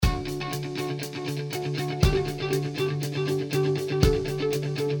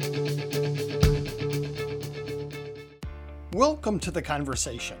Welcome to The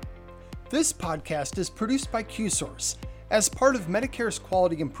Conversation. This podcast is produced by QSource as part of Medicare's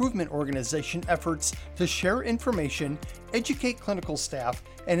Quality Improvement Organization efforts to share information, educate clinical staff,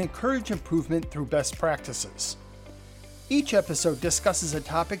 and encourage improvement through best practices. Each episode discusses a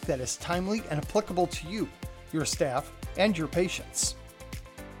topic that is timely and applicable to you, your staff, and your patients.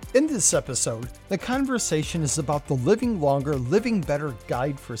 In this episode, the conversation is about the Living Longer, Living Better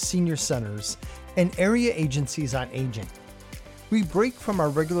Guide for Senior Centers and Area Agencies on Aging. We break from our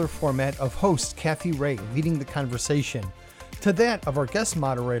regular format of host Kathy Ray leading the conversation to that of our guest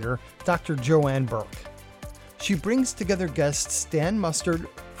moderator, Dr. Joanne Burke. She brings together guests Dan Mustard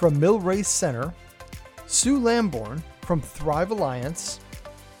from Millrace Center, Sue Lamborn from Thrive Alliance,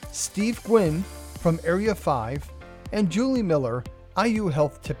 Steve Gwynn from Area 5, and Julie Miller, IU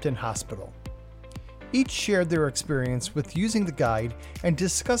Health Tipton Hospital. Each shared their experience with using the guide and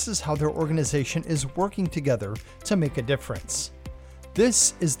discusses how their organization is working together to make a difference.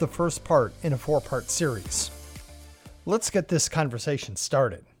 This is the first part in a 4-part series. Let's get this conversation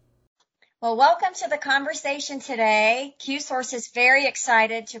started. Well, welcome to the conversation today. QSource is very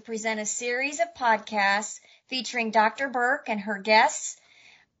excited to present a series of podcasts featuring Dr. Burke and her guests,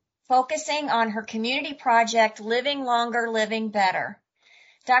 focusing on her community project, Living Longer, Living Better.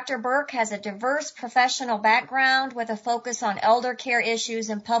 Dr. Burke has a diverse professional background with a focus on elder care issues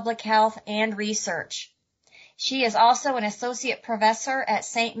in public health and research. She is also an associate professor at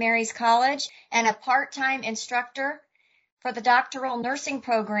St. Mary's College and a part-time instructor for the doctoral nursing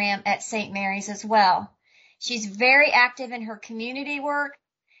program at St. Mary's as well. She's very active in her community work.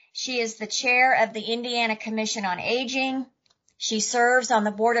 She is the chair of the Indiana Commission on Aging. She serves on the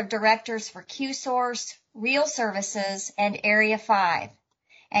board of directors for QSource, Real Services, and Area 5.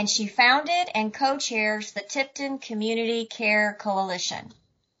 And she founded and co-chairs the Tipton Community Care Coalition.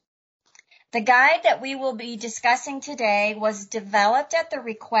 The guide that we will be discussing today was developed at the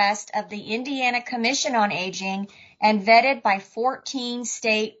request of the Indiana Commission on Aging and vetted by 14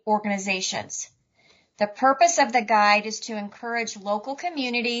 state organizations. The purpose of the guide is to encourage local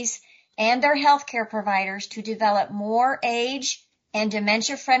communities and their healthcare providers to develop more age and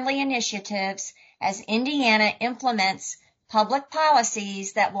dementia-friendly initiatives as Indiana implements public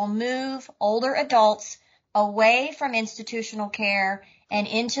policies that will move older adults away from institutional care and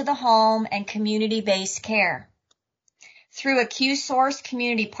into the home and community-based care. Through a QSource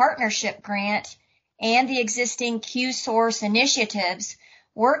Community Partnership Grant and the existing QSource initiatives,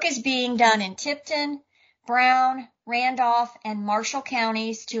 work is being done in Tipton, Brown, Randolph, and Marshall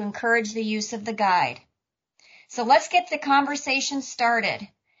counties to encourage the use of the guide. So let's get the conversation started.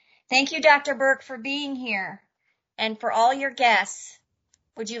 Thank you, Dr. Burke, for being here and for all your guests.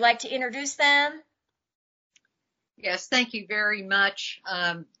 Would you like to introduce them? Yes, thank you very much.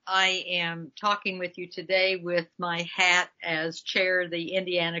 I am talking with you today with my hat as chair of the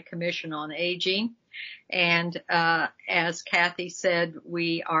Indiana Commission on Aging. And as Kathy said,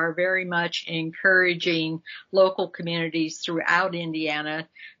 we are very much encouraging local communities throughout Indiana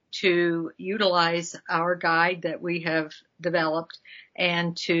to utilize our guide that we have developed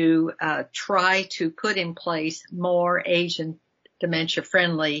and to try to put in place more age and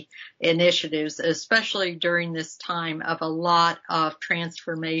dementia-friendly initiatives, especially during this time of a lot of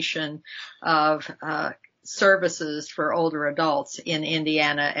transformation of services for older adults in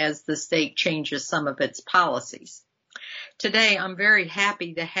Indiana as the state changes some of its policies. Today, I'm very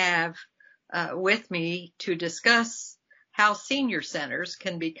happy to have with me to discuss how senior centers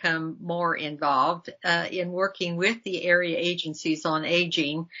can become more involved in working with the area agencies on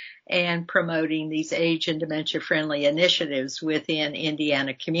aging and promoting these age and dementia-friendly initiatives within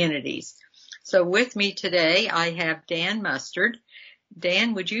Indiana communities. So with me today, I have Dan Mustard.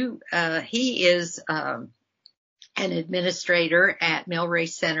 Dan, he is an administrator at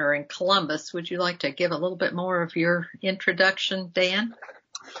Millrace Center in Columbus. Would you like to give a little bit more of your introduction, Dan?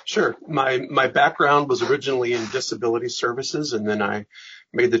 Sure. My background was originally in disability services, and then I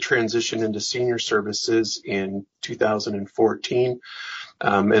made the transition into senior services in 2014.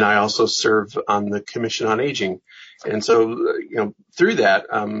 And I also serve on the Commission on Aging. And so, through that,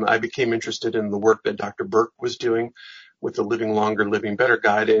 I became interested in the work that Dr. Burke was doing with the Living Longer, Living Better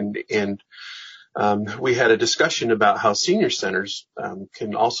guide. And we had a discussion about how senior centers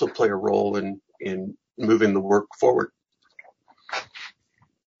can also play a role in moving the work forward.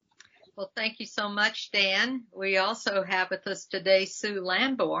 Well, thank you so much, Dan. We also have with us today Sue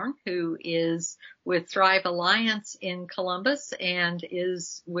Lamborn, who is with Thrive Alliance in Columbus and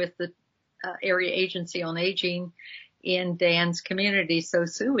is with the Area Agency on Aging in Dan's community. So,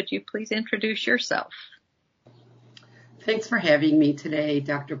 Sue, would you please introduce yourself? Thanks for having me today,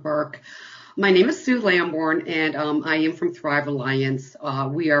 Dr. Burke. My name is Sue Lamborn, and I am from Thrive Alliance.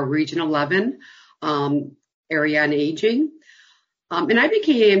 We are Region 11, Area on Aging. And I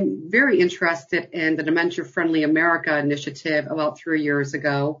became very interested in the Dementia Friendly America initiative about 3 years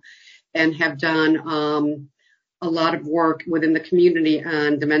ago and have done a lot of work within the community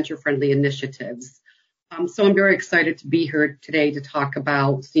on dementia-friendly initiatives. So I'm very excited to be here today to talk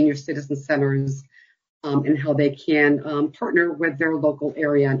about senior citizen centers and how they can partner with their local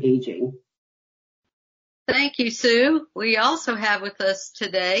area on aging. Thank you, Sue. We also have with us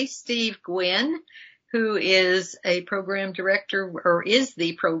today Steve Gwynn, who is a program director, or is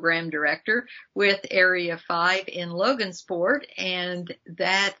the program director with Area 5 in Logansport, and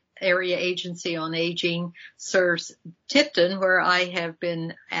that area agency on aging serves Tipton, where I have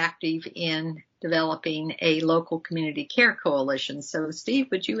been active in developing a local community care coalition. So, Steve,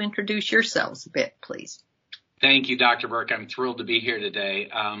 would you introduce yourselves a bit, please? Thank you, Dr. Burke. I'm thrilled to be here today.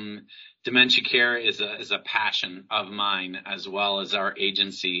 Dementia care is a passion of mine, as well as our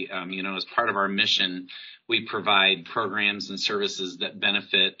agency. As part of our mission, we provide programs and services that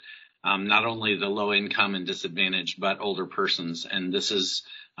benefit not only the low income and disadvantaged, but older persons. And this is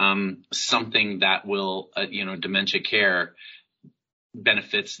something that will, dementia care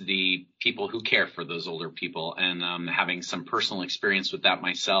benefits the people who care for those older people. And having some personal experience with that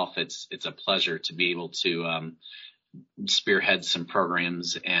myself, it's a pleasure to be able to spearhead some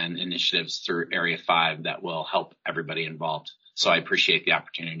programs and initiatives through Area 5 that will help everybody involved. So I appreciate the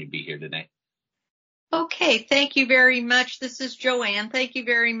opportunity to be here today. Okay, thank you very much. This is Joanne. Thank you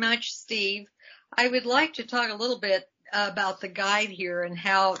very much, Steve. I would like to talk a little bit about the guide here and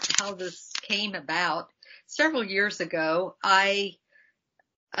how this came about. Several years ago, I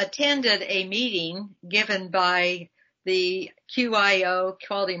attended a meeting given by the QIO,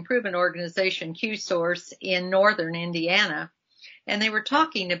 Quality Improvement Organization, QSource, in northern Indiana, and they were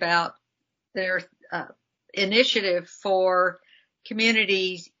talking about their initiative for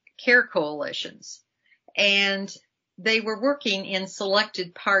community care coalitions, and they were working in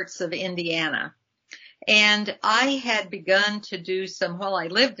selected parts of Indiana. And I had begun to do while I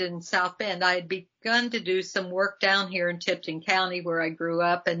lived in South Bend, I had begun to do some work down here in Tipton County where I grew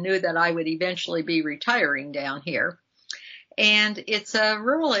up and knew that I would eventually be retiring down here. And it's a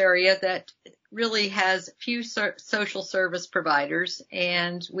rural area that really has few social service providers,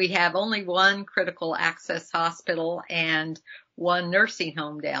 and we have only one critical access hospital and one nursing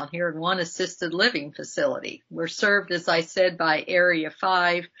home down here and one assisted living facility. We're served, as I said, by Area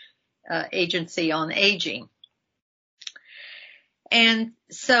 5 agency on aging. And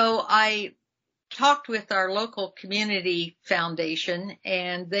so I talked with our local community foundation,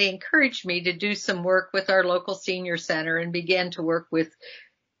 and they encouraged me to do some work with our local senior center and began to work with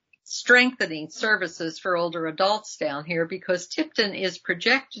strengthening services for older adults down here, because Tipton is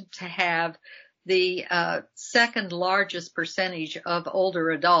projected to have the second largest percentage of older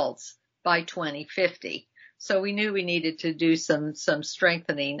adults by 2050. So we knew we needed to do some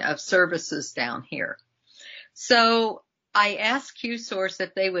strengthening of services down here. So I asked QSource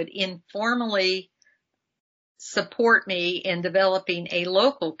if they would informally support me in developing a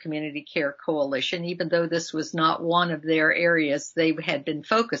local community care coalition, even though this was not one of their areas they had been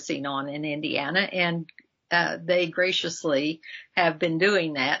focusing on in Indiana, and they graciously have been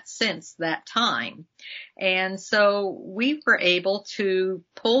doing that since that time. And so we were able to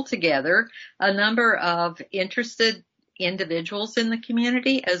pull together a number of interested individuals in the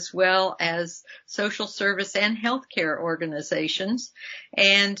community, as well as social service and healthcare organizations,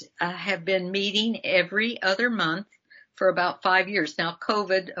 and have been meeting every other month for about 5 years. Now,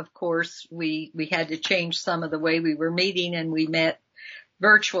 COVID, of course, we had to change some of the way we were meeting, and we met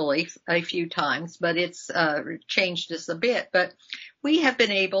virtually a few times, but it's changed us a bit. But we have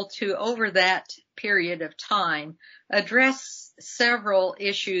been able to, over that period of time, address several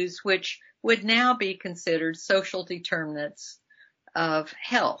issues which would now be considered social determinants of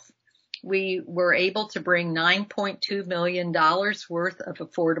health. We were able to bring $9.2 million worth of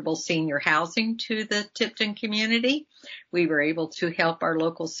affordable senior housing to the Tipton community. We were able to help our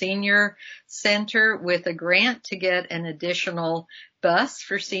local senior center with a grant to get an additional bus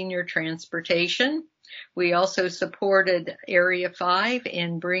for senior transportation. We also supported Area 5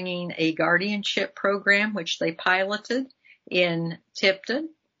 in bringing a guardianship program, which they piloted in Tipton.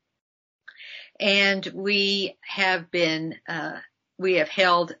 And we have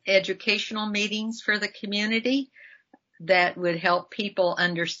held educational meetings for the community that would help people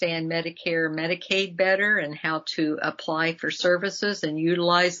understand Medicare and Medicaid better and how to apply for services and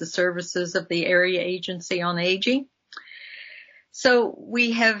utilize the services of the Area Agency on Aging. So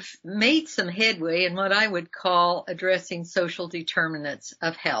we have made some headway in what I would call addressing social determinants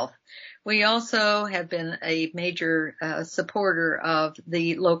of health. We also have been a major supporter of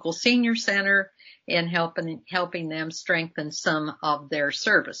the local senior center in helping them strengthen some of their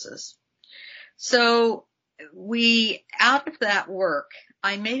services. So out of that work,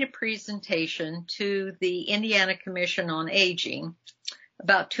 I made a presentation to the Indiana Commission on Aging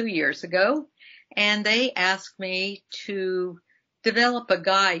about 2 years ago, and they asked me to develop a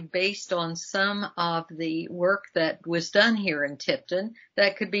guide based on some of the work that was done here in Tipton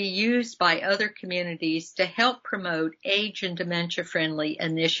that could be used by other communities to help promote age and dementia-friendly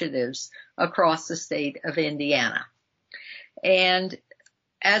initiatives across the state of Indiana. And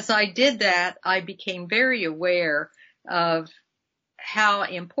as I did that, I became very aware of how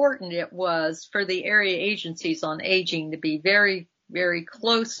important it was for the area agencies on aging to be very, very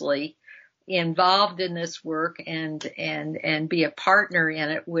closely involved in this work and be a partner in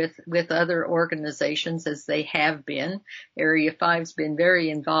it with other organizations, as they have been. Area 5's been very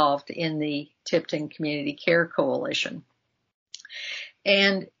involved in the Tipton Community Care Coalition.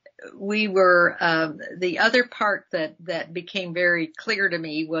 And we were, the other part that became very clear to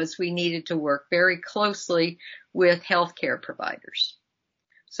me was we needed to work very closely with healthcare providers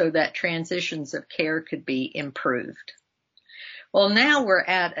so that transitions of care could be improved. Well, now we're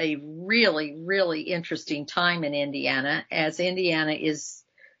at a really, really interesting time in Indiana, as Indiana is,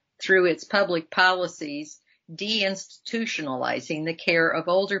 through its public policies, deinstitutionalizing the care of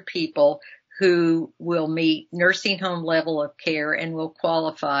older people who will meet nursing home level of care and will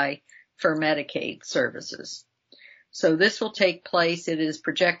qualify for Medicaid services. So this will take place, it is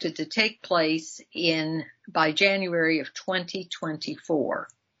projected to take place by January of 2024.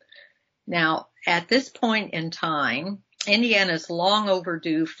 Now, at this point in time, Indiana is long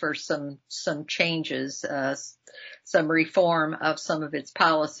overdue for some changes, some reform of some of its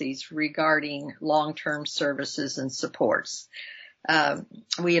policies regarding long-term services and supports.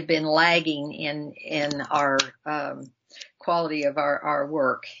 We have been lagging in our quality of our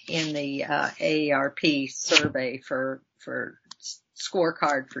work in the AARP survey for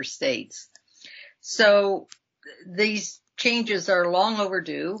scorecard for states. So these changes are long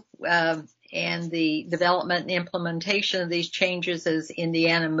overdue. And the development and implementation of these changes as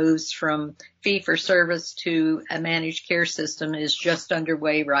Indiana moves from fee-for-service to a managed care system is just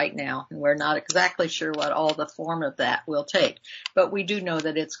underway right now. And we're not exactly sure what all the form of that will take, but we do know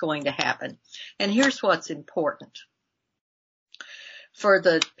that it's going to happen. And here's what's important. For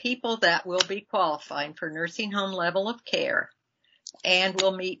the people that will be qualifying for nursing home level of care and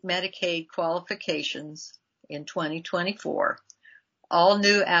will meet Medicaid qualifications in 2024, all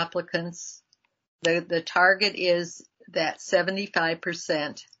new applicants, the target is that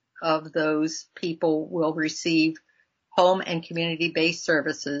 75% of those people will receive home and community-based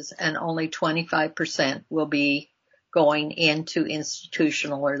services, and only 25% will be going into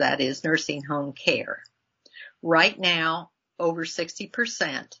institutional, or that is nursing home care. Right now, over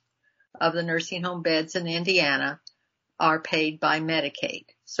 60% of the nursing home beds in Indiana are paid by Medicaid.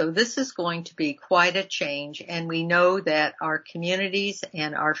 So this is going to be quite a change, and we know that our communities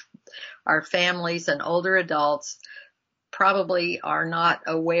and our families and older adults probably are not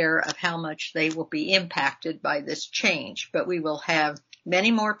aware of how much they will be impacted by this change, but we will have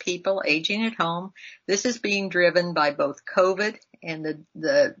many more people aging at home. This is being driven by both COVID and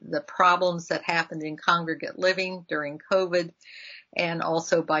the problems that happened in congregate living during COVID, and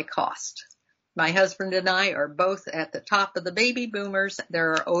also by cost. My husband and I are both at the top of the baby boomers.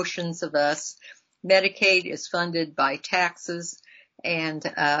 There are oceans of us. Medicaid is funded by taxes, and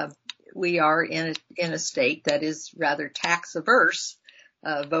we are in a state that is rather tax averse.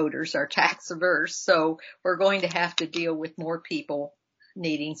 Voters are tax averse, so we're going to have to deal with more people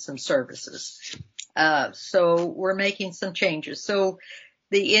needing some services. So we're making some changes. So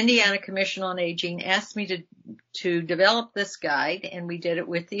the Indiana Commission on Aging asked me to develop this guide, and we did it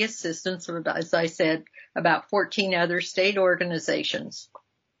with the assistance of, as I said, about 14 other state organizations.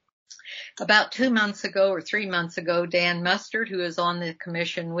 About 2 months ago or 3 months ago, Dan Mustard, who is on the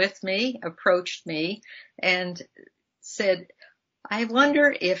commission with me, approached me and said, I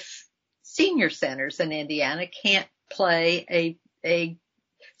wonder if senior centers in Indiana can't play a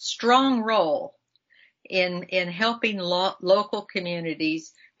strong role in helping local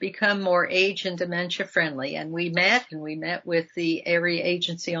communities become more age and dementia friendly. And we met with the Area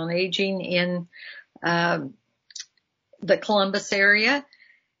Agency on Aging in the Columbus area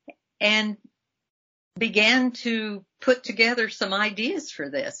and began to put together some ideas for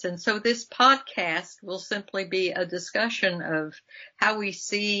this. And so this podcast will simply be a discussion of how we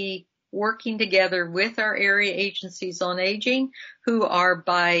see working together with our area agencies on aging, who are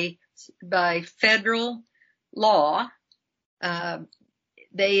by federal law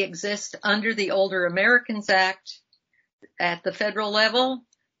They exist under the Older Americans Act at the federal level.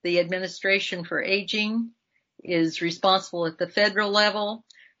 The Administration for Aging is responsible at the federal level.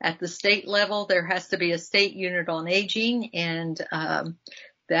 At the state level, there has to be a state unit on aging, and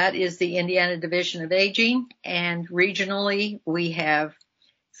that is the Indiana Division of Aging. And regionally, we have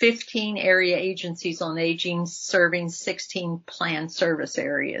 15 area agencies on aging serving 16 planned service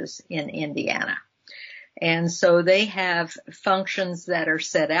areas in Indiana. And so they have functions that are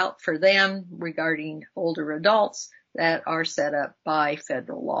set out for them regarding older adults that are set up by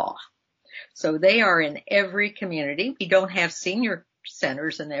federal law. So they are in every community. We don't have senior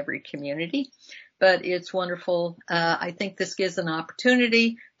centers in every community, but it's wonderful. I think this gives an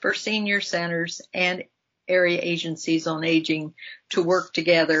opportunity for senior centers and area agencies on aging to work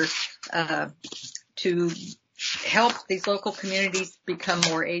together to help these local communities become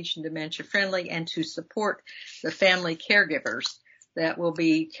more age and dementia friendly, and to support the family caregivers that will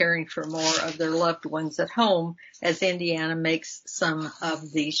be caring for more of their loved ones at home as Indiana makes some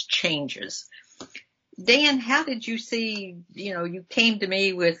of these changes. Dan, how did you see, you came to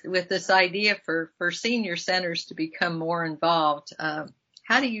me with this idea for senior centers to become more involved.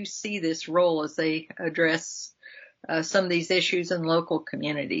 How do you see this role as they address some of these issues in local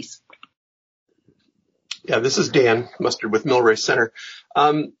communities? Yeah, this is Dan Mustard with Millrace Center.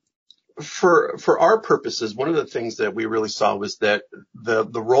 For our purposes, one of the things that we really saw was that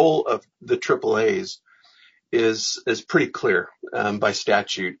the role of the AAAs is pretty clear by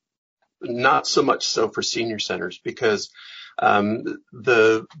statute. Not so much so for senior centers, because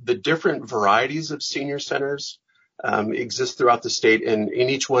the different varieties of senior centers exist throughout the state, and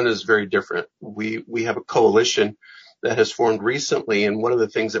each one is very different. We have a coalition that has formed recently, and one of the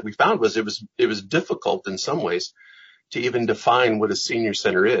things that we found was it was difficult in some ways to even define what a senior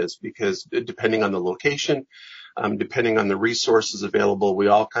center is, because depending on the location, depending on the resources available, we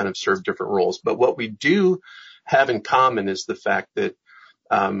all kind of serve different roles. But what we do have in common is the fact that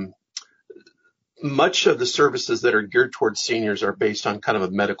much of the services that are geared towards seniors are based on kind of a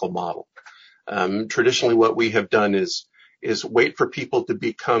medical model. Traditionally, what we have done is wait for people to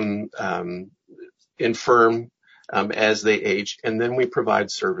become infirm as they age, and then we provide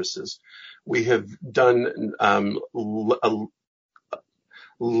services. We have done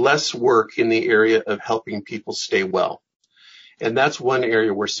less work in the area of helping people stay well. And that's one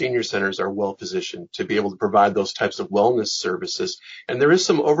area where senior centers are well positioned to be able to provide those types of wellness services. And there is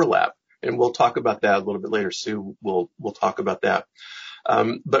some overlap, and we'll talk about that a little bit later. Sue will talk about that.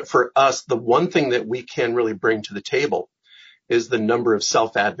 But for us, the one thing that we can really bring to the table is the number of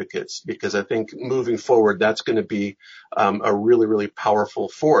self-advocates, because I think moving forward, that's going to be a really, really powerful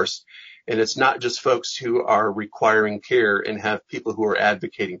force. And it's not just folks who are requiring care and have people who are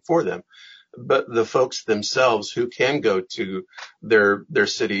advocating for them, but the folks themselves who can go to their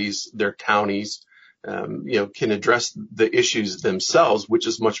cities, their counties, can address the issues themselves, which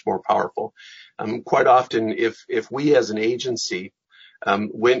is much more powerful. Quite often, if we as an agency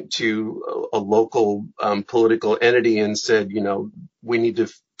went to a local political entity and said, we need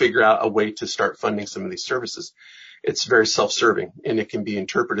to figure out a way to start funding some of these services, it's very self-serving, and it can be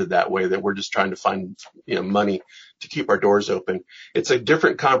interpreted that way, that we're just trying to find, money to keep our doors open. It's a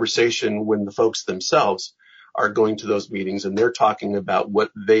different conversation when the folks themselves are going to those meetings and they're talking about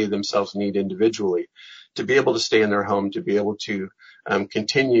what they themselves need individually to be able to stay in their home, to be able to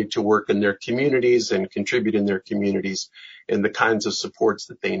continue to work in their communities and contribute in their communities and the kinds of supports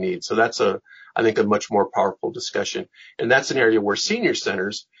that they need. So that's I think a much more powerful discussion. And that's an area where senior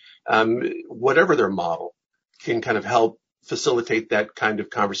centers, whatever their model, can kind of help facilitate that kind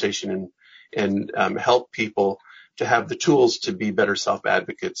of conversation and help people to have the tools to be better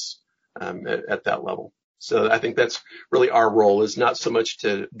self-advocates at that level. So I think that's really our role, is not so much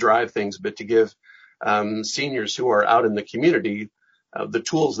to drive things, but to give seniors who are out in the community the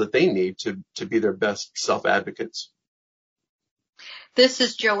tools that they need to be their best self-advocates. This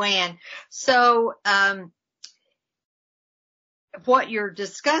is Joanne. So what you're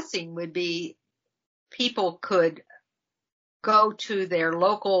discussing would be people could go to their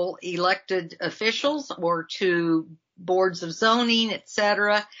local elected officials or to boards of zoning, et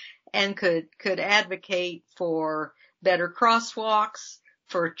cetera, and could advocate for better crosswalks,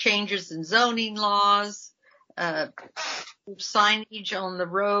 for changes in zoning laws, signage on the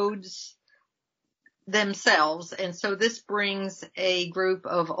roads themselves. And so this brings a group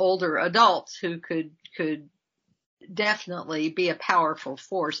of older adults who could definitely be a powerful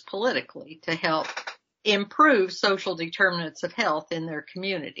force politically to help improve social determinants of health in their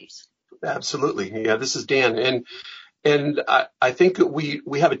communities. Absolutely. Yeah, this is Dan. And I think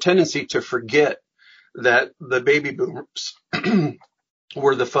we have a tendency to forget that the baby boomers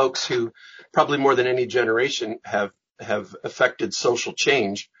were the folks who probably more than any generation have affected social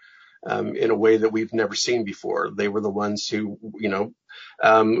change in a way that we've never seen before. They were the ones who,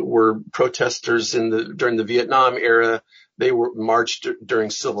 were protesters during the Vietnam era. They were marched during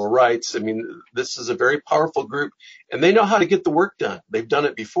civil rights. I mean, this is a very powerful group, and they know how to get the work done. They've done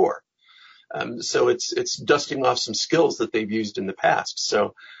it before. So it's dusting off some skills that they've used in the past.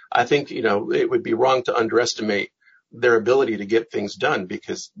 So I think, it would be wrong to underestimate their ability to get things done,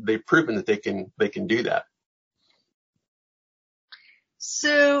 because they've proven that they can do that.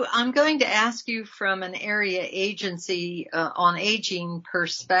 So I'm going to ask you from an area agency on aging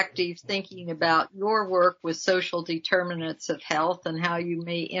perspective, thinking about your work with social determinants of health and how you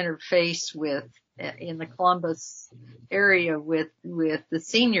may interface with in the Columbus area with the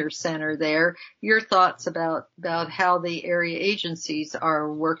senior center there. Your thoughts about how the area agencies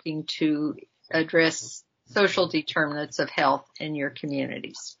are working to address social determinants of health in your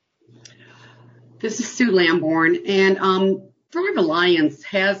communities. This is Sue Lamborn, and Thrive Alliance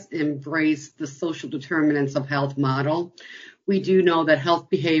has embraced the social determinants of health model. We do know that health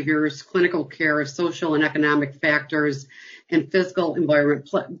behaviors, clinical care, social and economic factors, and physical environment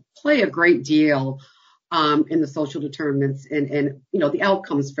play a great deal in the social determinants and the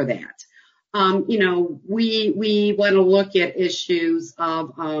outcomes for that. We want to look at issues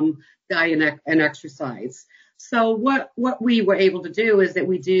of diet and exercise. So what we were able to do is that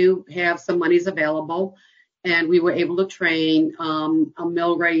we do have some monies available, and we were able to train a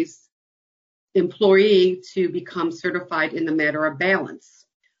Millrace employee to become certified in the matter of balance.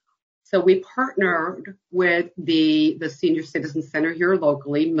 So we partnered with the Senior Citizen Center here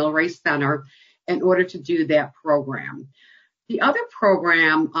locally, Millrace Center, in order to do that program. The other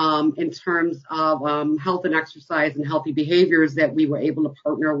program in terms of health and exercise and healthy behaviors that we were able to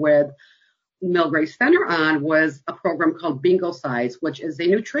partner with Millrace Center on was a program called Bingo Size, which is a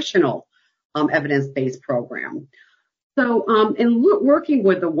nutritional evidence-based program. So in working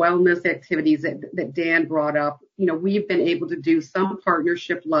with the wellness activities that Dan brought up, we've been able to do some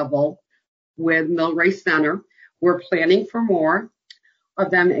partnership level with Millrace Center. We're planning for more of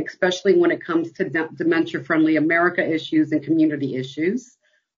them, especially when it comes to dementia-friendly America issues and community issues.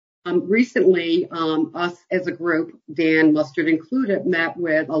 Recently, us as a group, Dan Mustard included, met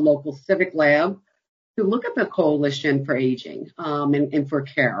with a local civic lab to look at the Coalition for Aging and for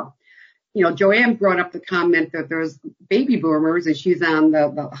care. Joanne brought up the comment that there's baby boomers and she's on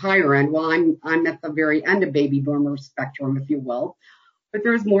the higher end. Well, I'm at the very end of baby boomer spectrum, if you will. But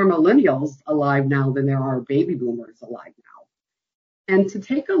there's more millennials alive now than there are baby boomers alive now. And to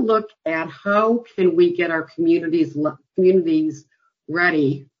take a look at how can we get our communities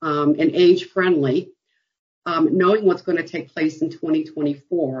ready and age friendly, knowing what's going to take place in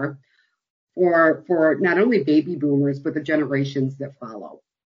 2024 for not only baby boomers, but the generations that follow.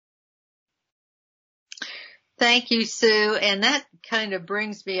 Thank you, Sue. And that kind of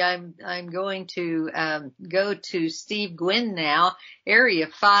brings me, I'm going to go to Steve Gwynn now. Area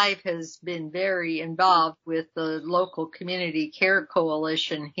 5 has been very involved with the local community care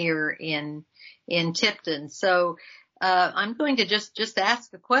coalition here in Tipton. So I'm going to just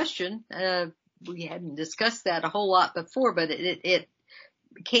ask a question. We hadn't discussed that a whole lot before, but it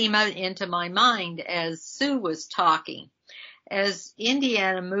came out into my mind as Sue was talking. As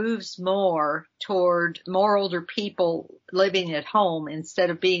Indiana moves more toward more older people living at home instead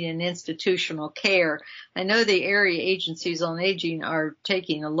of being in institutional care, I know the area agencies on aging are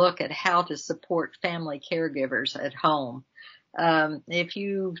taking a look at how to support family caregivers at home. If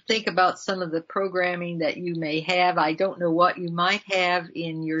you think about some of the programming that you may have, I don't know what you might have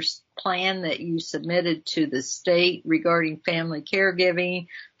in your plan that you submitted to the state regarding family caregiving,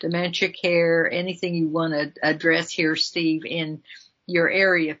 dementia care, anything you want to address here, Steve, in your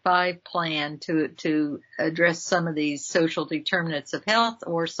Area 5 plan to address some of these social determinants of health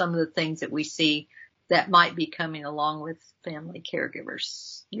or some of the things that we see that might be coming along with family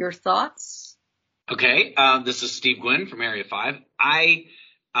caregivers. Your thoughts? Okay, this is Steve Gwynn from Area 5. I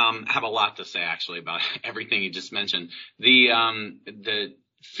have a lot to say, actually, about everything you just mentioned. The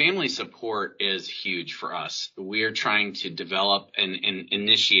family support is huge for us. We are trying to develop and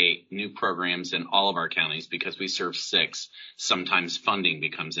initiate new programs in all of our counties because we serve 6. Sometimes funding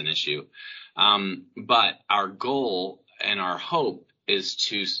becomes an issue. But our goal and our hope is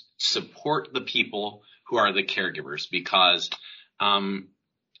to support the people who are the caregivers because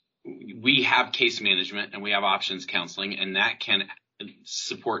we have case management and we have options counseling, and that can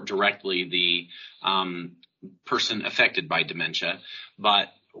support directly the person affected by dementia. But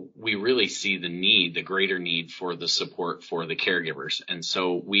we really see the greater need for the support for the caregivers. And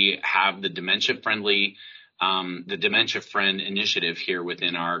so we have the dementia-friendly the Dementia Friend initiative here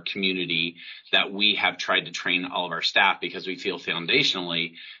within our community that we have tried to train all of our staff, because we feel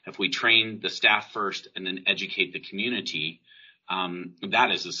foundationally, if we train the staff first and then educate the community,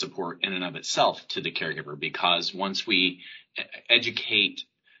 that is a support in and of itself to the caregiver, because once we educate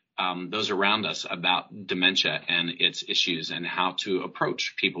those around us about dementia and its issues and how to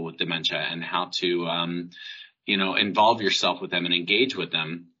approach people with dementia and how to, involve yourself with them and engage with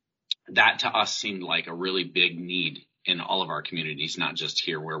them, that to us seemed like a really big need in all of our communities, not just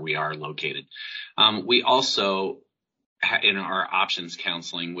here where we are located. We also, in our options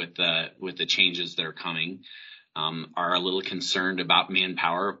counseling with the changes that are coming, are a little concerned about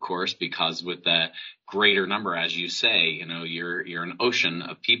manpower, of course, because with the greater number, as you say, you're an ocean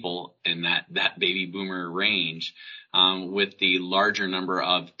of people in that baby boomer range, with the larger number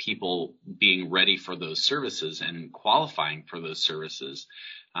of people being ready for those services and qualifying for those services.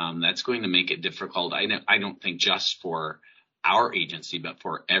 That's going to make it difficult. I don't think just for our agency, but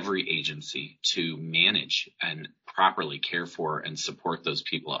for every agency to manage and properly care for and support those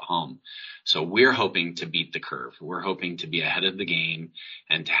people at home. So we're hoping to beat the curve. We're hoping to be ahead of the game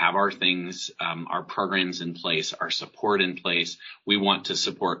and to have our things, our programs in place, our support in place. We want to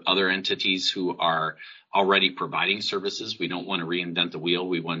support other entities who are already providing services. We don't want to reinvent the wheel.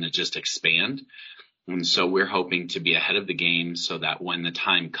 We want to just expand. And so we're hoping to be ahead of the game so that when the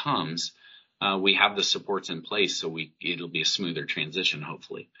time comes, we have the supports in place, so it'll be a smoother transition,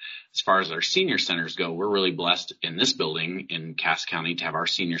 hopefully. As far as our senior centers go, we're really blessed in this building in Cass County to have our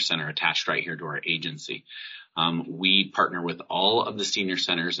senior center attached right here to our agency. We partner with all of the senior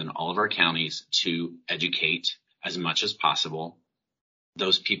centers in all of our counties to educate as much as possible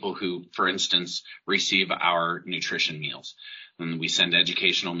those people who, for instance, receive our nutrition meals. And we send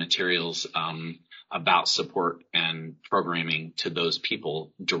educational materials about support and programming to those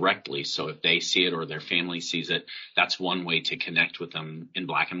people directly. So if they see it or their family sees it, that's one way to connect with them in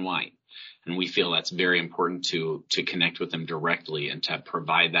black and white. And we feel that's very important to connect with them directly and to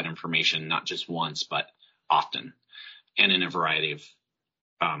provide that information, not just once, but often and in a variety of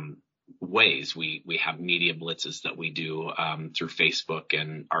ways. We have media blitzes that we do through Facebook,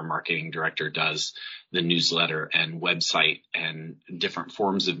 and our marketing director does the newsletter and website and different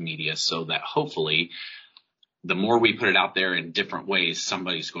forms of media, so that hopefully the more we put it out there in different ways,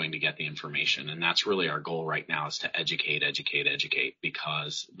 somebody's going to get the information. And that's really our goal right now, is to educate,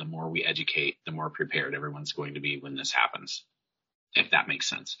 because the more we educate, the more prepared everyone's going to be when this happens, if that makes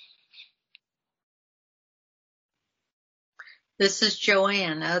sense. This is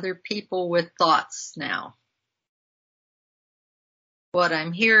Joanne. Other people with thoughts now. What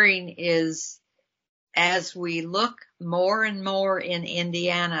I'm hearing is, as we look more and more in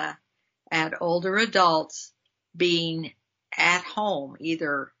Indiana at older adults being at home,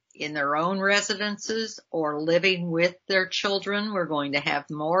 either in their own residences or living with their children, we're going to have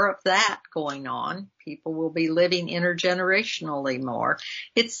more of that going on. People will be living intergenerationally more.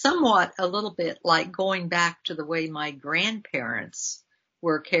 It's somewhat a little bit like going back to the way my grandparents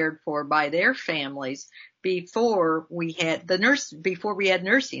were cared for by their families before we had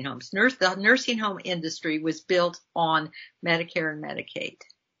nursing homes. The nursing home industry was built on Medicare and Medicaid.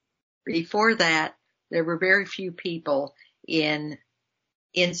 Before that, there were very few people in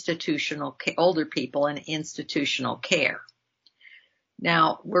older people in institutional care.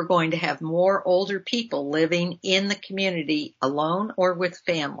 Now, we're going to have more older people living in the community alone or with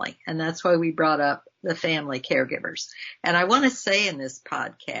family, and that's why we brought up the family caregivers. And I want to say in this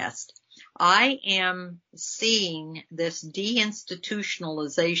podcast, I am seeing this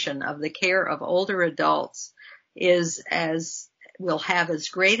deinstitutionalization of the care of older adults will have as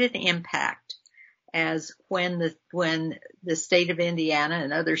great an impact as when the state of Indiana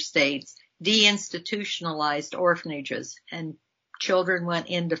and other states deinstitutionalized orphanages and children went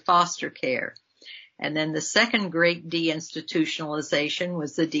into foster care. And then the second great deinstitutionalization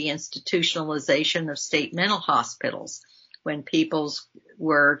was the deinstitutionalization of state mental hospitals, when people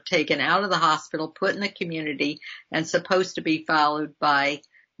were taken out of the hospital, put in the community, and supposed to be followed by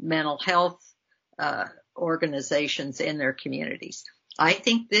mental health organizations in their communities. I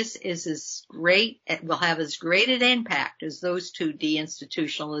think this is as great, will have as great an impact as those two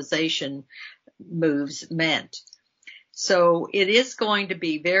deinstitutionalization moves meant. So it is going to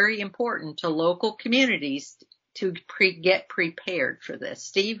be very important to local communities to get prepared for this.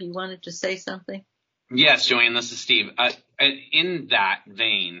 Steve, you wanted to say something? Yes, Joanne, this is Steve. In that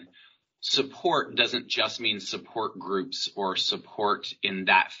vein, support doesn't just mean support groups or support in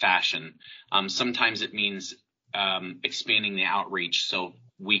that fashion. Sometimes it means expanding the outreach so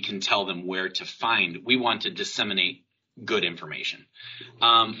we can tell them where to find. We want to disseminate good information.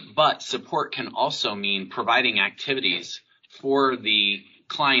 But support can also mean providing activities for the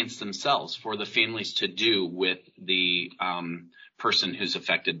clients themselves, for the families to do with the person who's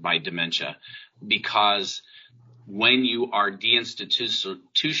affected by dementia. Because when you are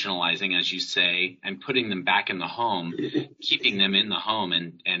deinstitutionalizing, as you say, and putting them back in the home, keeping them in the home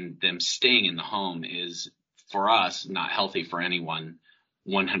and them staying in the home is, for us, not healthy for anyone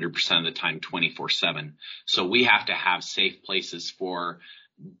 100% of the time, 24/7. So we have to have safe places for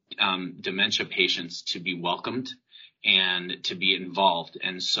dementia patients to be welcomed and to be involved.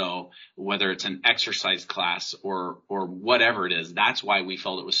 And so whether it's an exercise class or whatever it is, that's why we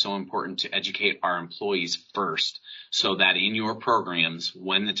felt it was so important to educate our employees first, so that in your programs,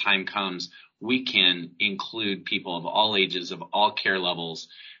 when the time comes, we can include people of all ages, of all care levels,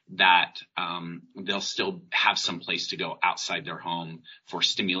 that they'll still have some place to go outside their home for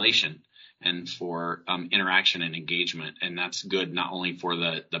stimulation and for interaction and engagement. And that's good not only for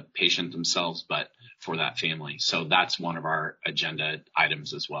the patient themselves, but for that family. So that's one of our agenda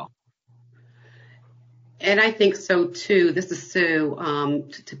items as well. And I think so too. This is Sue,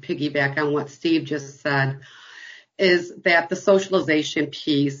 to piggyback on what Steve just said, is that the socialization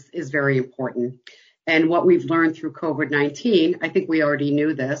piece is very important. And what we've learned through COVID-19, I think we already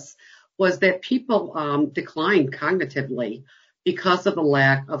knew this, was that people declined cognitively because of the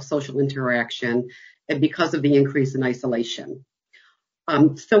lack of social interaction and because of the increase in isolation.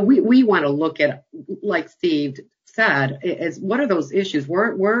 So we want to look at, like Steve said, is what are those issues?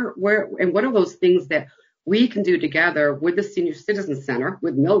 Where, and what are those things that we can do together with the Senior Citizen Center,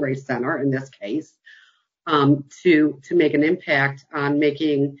 with Milray Center in this case, to make an impact on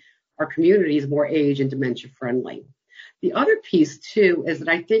making our communities more age and dementia friendly. The other piece too is that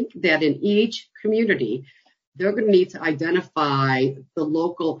I think that in each community, they're going to need to identify the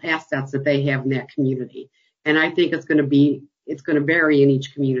local assets that they have in that community. And I think it's going to vary in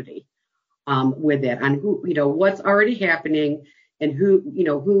each community, with that, on who, what's already happening and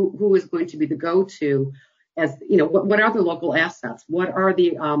who is going to be the go-to, as, what are the local assets? What are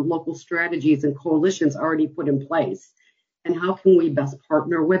the local strategies and coalitions already put in place? And how can we best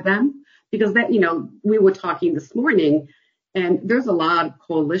partner with them? Because that, we were talking this morning, and there's a lot of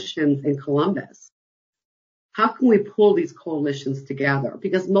coalitions in Columbus. How can we pull these coalitions together?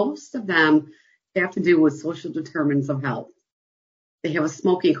 Because most of them have to do with social determinants of health. They have a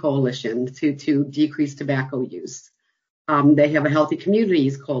smoking coalition to decrease tobacco use. They have a healthy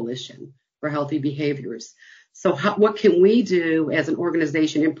communities coalition for healthy behaviors. So what can we do as an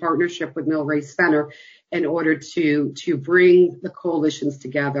organization in partnership with Milray Center in order to bring the coalitions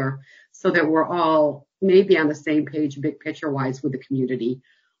together so that we're all maybe on the same page, big picture wise, with the community?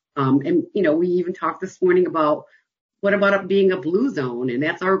 And we even talked this morning about what about it being a blue zone? And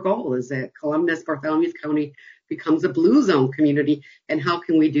that's our goal, is that Columbus, Bartholomew County becomes a blue zone community. And how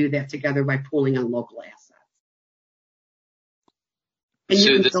can we do that together by pooling on local assets? And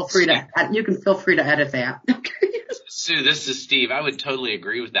you can feel free to edit that. Sue, this is Steve. I would totally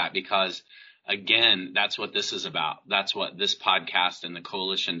agree with that, because again, that's what this is about. That's what this podcast and the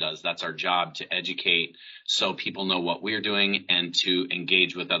coalition does. That's our job, to educate so people know what we're doing and to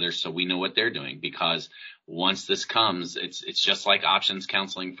engage with others so we know what they're doing. Because once this comes, it's just like options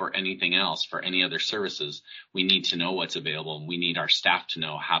counseling for anything else, for any other services. We need to know what's available, and we need our staff to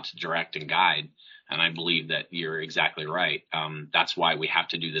know how to direct and guide. And I believe that you're exactly right. That's why we have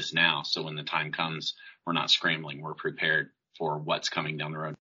to do this now. So when the time comes, we're not scrambling. We're prepared for what's coming down the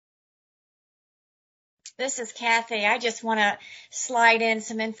road. This is Kathy. I just want to slide in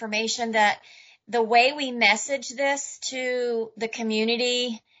some information that the way we message this to the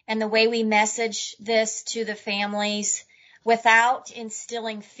community and the way we message this to the families, without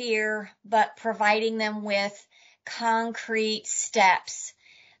instilling fear, but providing them with concrete steps.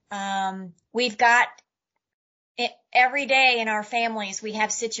 We've got every day in our families, we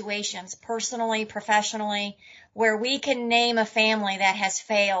have situations, personally, professionally, where we can name a family that has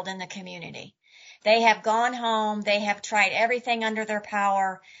failed in the community. They have gone home. They have tried everything under their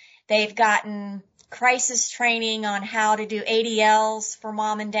power. They've gotten crisis training on how to do ADLs for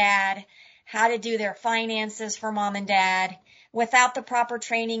mom and dad, how to do their finances for mom and dad, without the proper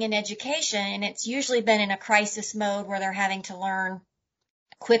training and education. And it's usually been in a crisis mode where they're having to learn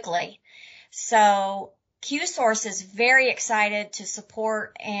quickly. So QSource is very excited to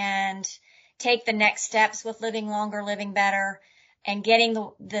support and take the next steps with Living Longer, Living Better, and getting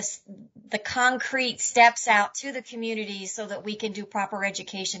the concrete steps out to the community so that we can do proper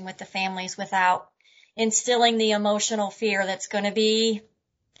education with the families without instilling the emotional fear that's going to be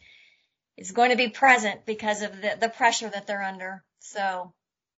present because of the pressure that they're under. So,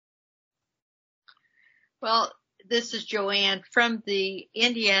 well, this is Joanne from the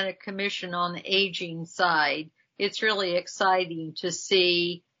Indiana Commission on Aging side. It's really exciting to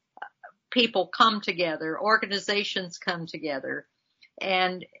see people come together, organizations come together,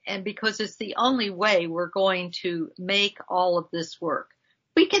 and because it's the only way we're going to make all of this work.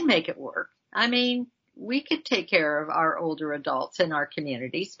 We can make it work. I mean, we could take care of our older adults in our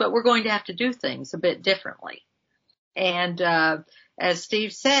communities, but we're going to have to do things a bit differently. And as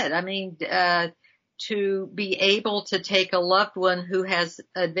Steve said, I mean, to be able to take a loved one who has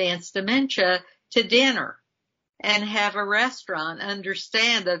advanced dementia to dinner and have a restaurant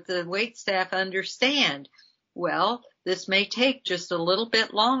understand that the waitstaff understand, well, this may take just a little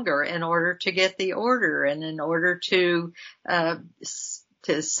bit longer in order to get the order and in order to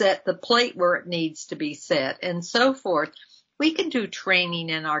set the plate where it needs to be set and so forth. We can do training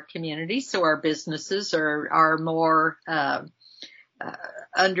in our community so our businesses are more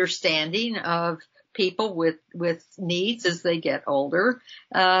understanding of people with needs as they get older.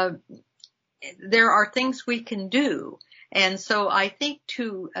 There are things we can do. And so I think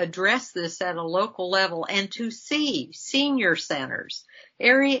to address this at a local level and to see senior centers,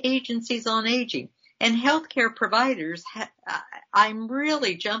 area agencies on aging, and healthcare providers, I'm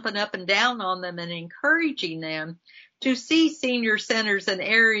really jumping up and down on them and encouraging them to see senior centers and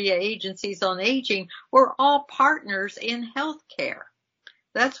area agencies on aging. We're all partners in healthcare.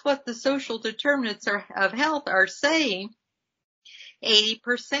 That's what the social determinants of health are saying.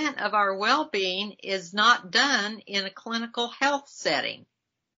 80% of our well-being is not done in a clinical health setting.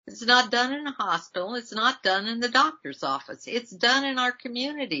 It's not done in a hospital. It's not done in the doctor's office. It's done in our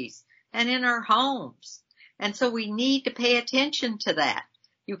communities and in our homes. And so we need to pay attention to that.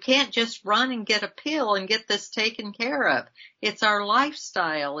 You can't just run and get a pill and get this taken care of. It's our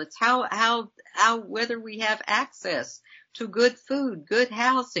lifestyle. It's how whether we have access to good food, good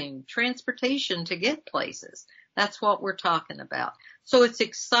housing, transportation to get places. That's what we're talking about. So it's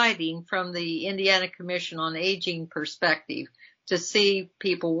exciting from the Indiana Commission on Aging perspective to see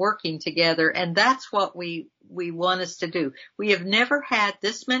people working together, and that's what we want us to do. We have never had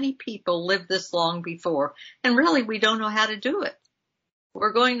this many people live this long before, and really we don't know how to do it.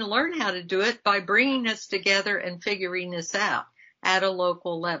 We're going to learn how to do it by bringing us together and figuring this out at a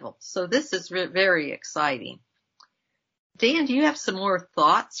local level. So this is very exciting. Dan, do you have some more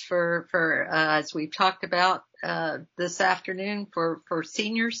thoughts for as we've talked about this afternoon for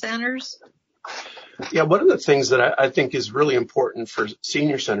senior centers? Yeah, one of the things that I think is really important for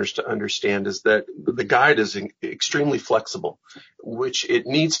senior centers to understand is that the guide is extremely flexible, which it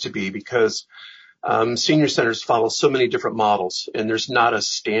needs to be because senior centers follow so many different models, and there's not a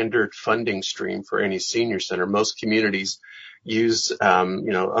standard funding stream for any senior center. Most communities use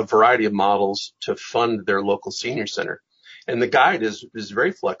a variety of models to fund their local senior center. And the guide is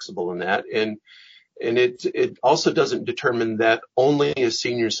very flexible in that. And it also doesn't determine that only a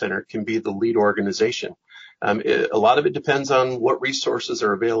senior center can be the lead organization. A lot of it depends on what resources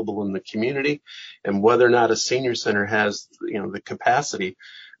are available in the community and whether or not a senior center has, the capacity.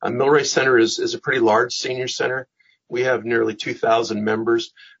 Millrace Center is a pretty large senior center. We have nearly 2,000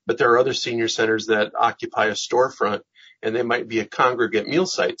 members, but there are other senior centers that occupy a storefront, and they might be a congregate meal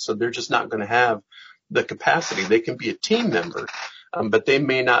site. So they're just not going to have the capacity. They can be a team member, but they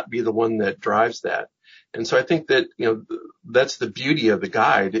may not be the one that drives that. And so I think that, that's the beauty of the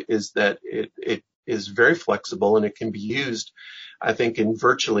guide, is that it is very flexible and it can be used, I think, in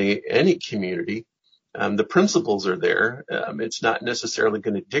virtually any community. The principles are there. It's not necessarily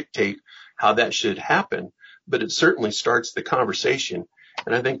going to dictate how that should happen, but it certainly starts the conversation.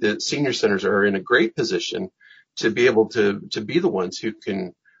 And I think that senior centers are in a great position to be able to be the ones who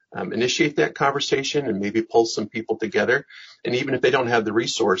can initiate that conversation and maybe pull some people together. And even if they don't have the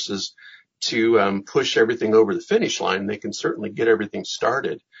resources to push everything over the finish line, they can certainly get everything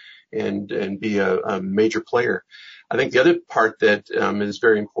started and be a major player. I think the other part that is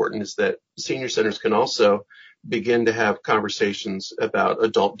very important is that senior centers can also begin to have conversations about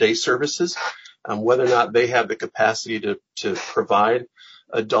adult day services, whether or not they have the capacity to provide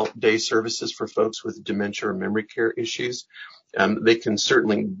adult day services for folks with dementia or memory care issues. They can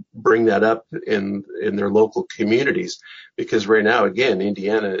certainly bring that up in their local communities, because right now, again,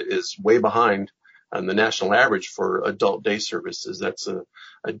 Indiana is way behind on the national average for adult day services. That's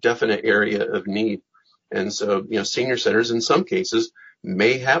a definite area of need. And so, senior centers in some cases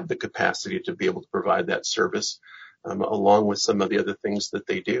may have the capacity to be able to provide that service, along with some of the other things that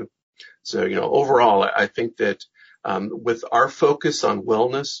they do. So, overall, I think that with our focus on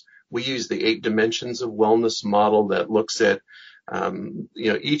wellness, we use the 8 dimensions of wellness model that looks at,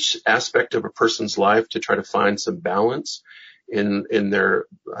 each aspect of a person's life to try to find some balance in their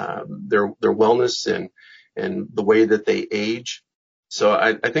wellness and the way that they age. So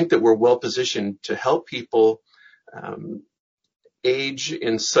I think that we're well positioned to help people age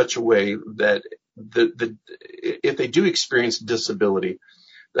in such a way that if they do experience disability,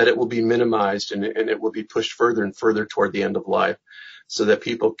 that it will be minimized and it will be pushed further and further toward the end of life, so that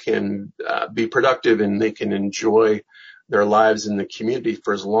people can be productive and they can enjoy their lives in the community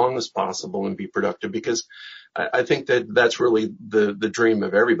for as long as possible and be productive. Because I think that that's really the dream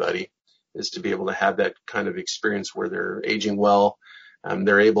of everybody, is to be able to have that kind of experience where they're aging well.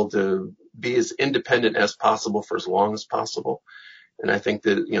 They're able to be as independent as possible for as long as possible. And I think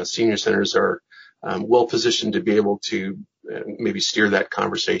that, senior centers are well positioned to be able to maybe steer that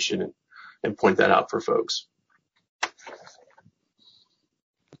conversation and point that out for folks.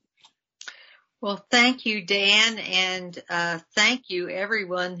 Well, thank you, Dan, and thank you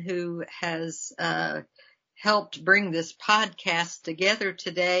everyone who has helped bring this podcast together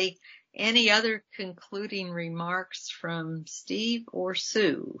today. Any other concluding remarks from Steve or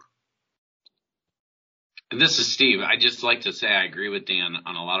Sue? This is Steve. I'd just like to say I agree with Dan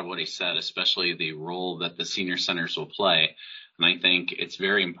on a lot of what he said, especially the role that the senior centers will play. And I think it's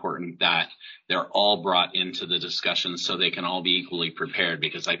very important that they're all brought into the discussion so they can all be equally prepared,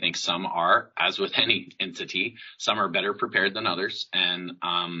 because I think some are, as with any entity, some are better prepared than others. And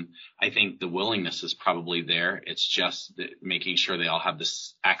I think the willingness is probably there. It's just making sure they all have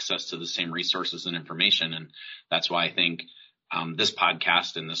this access to the same resources and information. And that's why I think this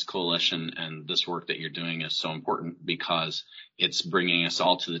podcast and this coalition and this work that you're doing is so important, because it's bringing us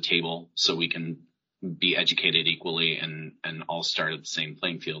all to the table so we can be educated equally and all start at the same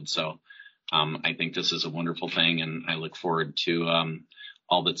playing field. So I think this is a wonderful thing, and I look forward to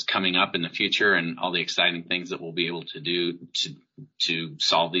all that's coming up in the future and all the exciting things that we'll be able to do to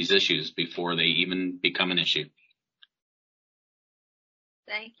solve these issues before they even become an issue.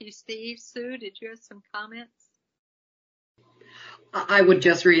 Thank you, Steve. Sue, did you have some comments? I would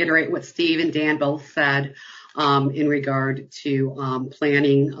just reiterate what Steve and Dan both said in regard to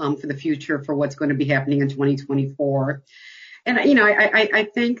planning for the future for what's going to be happening in 2024. And, I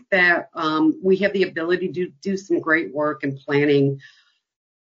think that we have the ability to do some great work in planning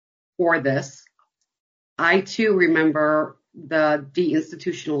for this. I, too, remember the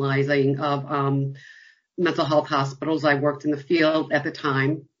deinstitutionalizing of mental health hospitals. I worked in the field at the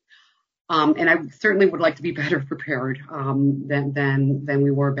time. And I certainly would like to be better prepared than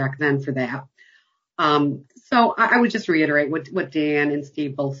we were back then for that. So I would just reiterate what Dan and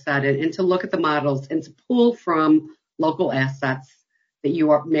Steve both said, and to look at the models and to pull from local assets that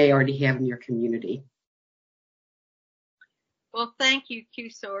you may already have in your community. Well, thank you,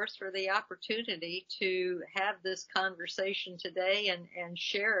 QSource, for the opportunity to have this conversation today and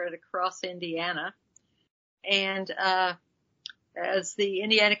share it across Indiana. And as the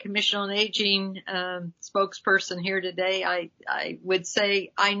Indiana Commission on Aging spokesperson here today, I would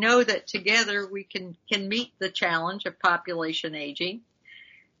say I know that together we can meet the challenge of population aging.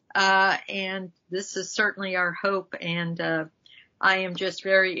 And this is certainly our hope. And I am just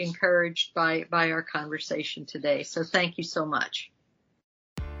very encouraged by our conversation today. So thank you so much.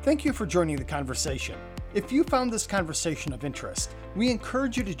 Thank you for joining the conversation. If you found this conversation of interest, we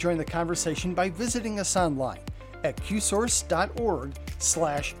encourage you to join the conversation by visiting us online at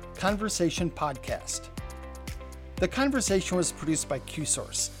qsource.org/conversation podcast. The conversation was produced by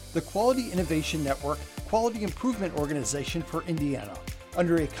QSource, the Quality Innovation Network quality improvement organization for Indiana,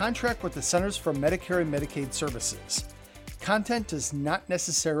 under a contract with the Centers for Medicare and Medicaid Services. Content does not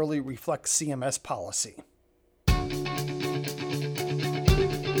necessarily reflect CMS policy.